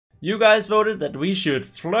You guys voted that we should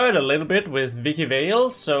flirt a little bit with Vicky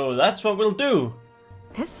Vale, so that's what we'll do.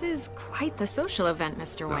 This is quite the social event,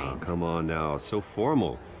 Mr. Wayne. Oh, come on now, so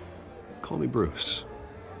formal. Call me Bruce.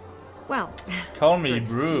 Well, Call me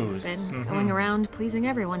Bruce. You've been going around pleasing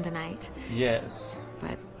everyone tonight. Yes.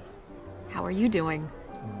 But how are you doing?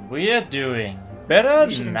 We're doing better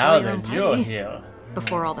You should now enjoy your own that you're party. here.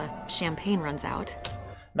 Before all the champagne runs out.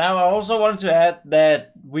 Now, I also wanted to add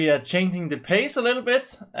that we are changing the pace a little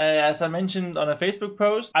bit. As I mentioned on a Facebook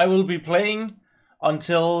post, I will be playing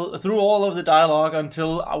through all of the dialogue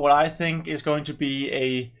until what I think is going to be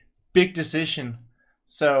a big decision.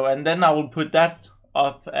 So, and then I will put that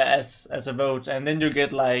up as a vote, and then you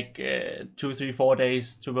get like 2, 3, 4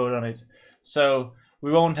 days to vote on it. So we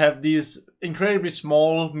won't have these incredibly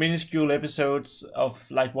small, minuscule episodes of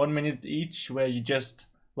like 1 minute each, where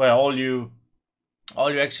all you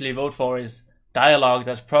actually vote for is dialogue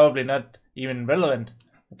that's probably not even relevant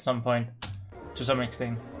at some point, to some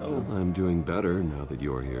extent. Oh. I'm doing better now that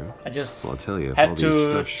you're here. I just Well, I'll tell you, if had all these to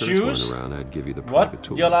stuffed shirts choose went around, I'd give you the private what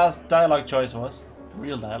tour. your last dialogue choice was.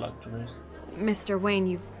 Real dialogue choice. Mr. Wayne,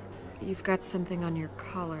 you've got something on your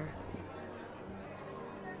collar.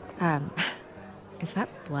 Is that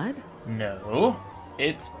blood? No,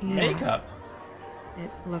 it's makeup.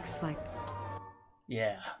 It looks like...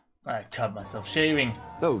 Yeah, I cut myself shaving.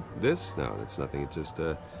 Oh, this? No, it's nothing. It just,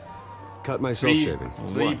 cut myself shaving.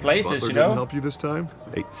 Three places, Butler you know? didn't help you this time?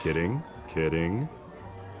 Hey, kidding.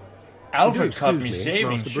 Alfred cut me Excuse shaving,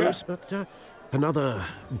 Master sure. Bruce, but another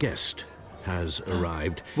guest has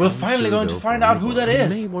arrived. We're I'm finally sure going to they'll find out who that You is.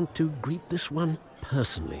 may want to greet this one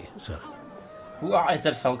personally, sir. Is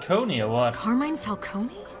that Falcone or what? Carmine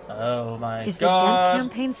Falcone? Oh my Is the Dent god.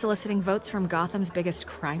 campaign soliciting votes from Gotham's biggest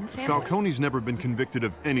crime family? Falcone's never been convicted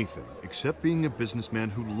of anything except being a businessman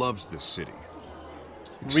who loves this city.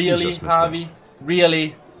 Really, us, Miss Harvey?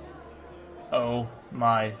 Really? Oh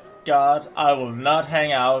my god. I will not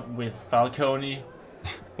hang out with Falcone.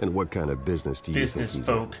 And what kind of business do you Business think he's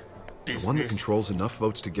folk. The one that Business. controls enough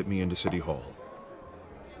votes to get me into City Hall.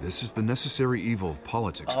 This is the necessary evil of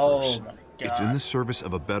politics, Oh Bruce. my god. It's in the service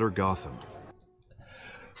of a better Gotham.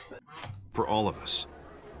 For all of us.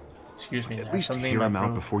 Excuse me. At least something hear in my him out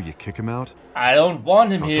throat. before you kick him out. I don't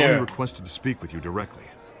want him Falcone here. requested to speak with you directly.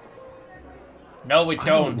 No, we I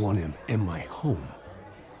don't. don't want him in my home.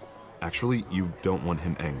 Actually, you don't want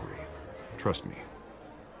him angry. Trust me.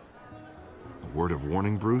 A word of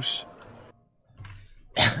warning, Bruce.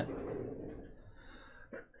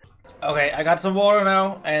 Okay, I got some water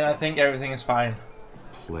now, and I think everything is fine.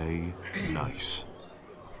 Play nice.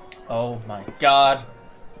 Oh my god.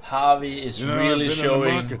 Harvey is really I've been in the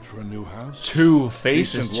showing market for a new house. two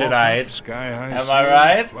faces Decent tonight. walk-up, sky-high Am I ceilings,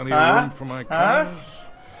 right? Plenty Huh? of room for my Huh? cars.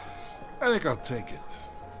 I think I'll take it.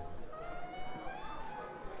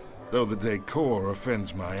 Though the decor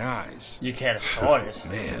offends my eyes. You can't afford it.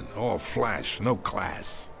 Man, all flash, no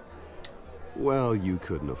class. Well, you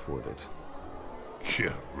couldn't afford it.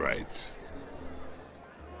 Yeah, right.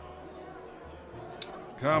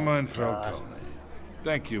 Carmine Falcone,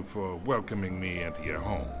 thank you for welcoming me into your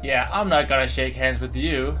home. Yeah, I'm not gonna shake hands with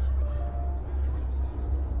you.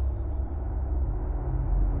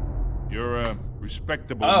 You're a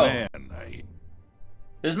respectable Oh. man.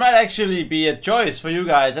 This might actually be a choice for you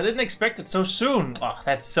guys. I didn't expect it so soon. Oh,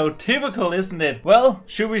 that's so typical, isn't it? Well,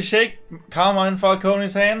 should we shake Carmine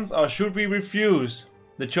Falcone's hands or should we refuse?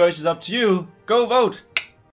 The choice is up to you. Go vote!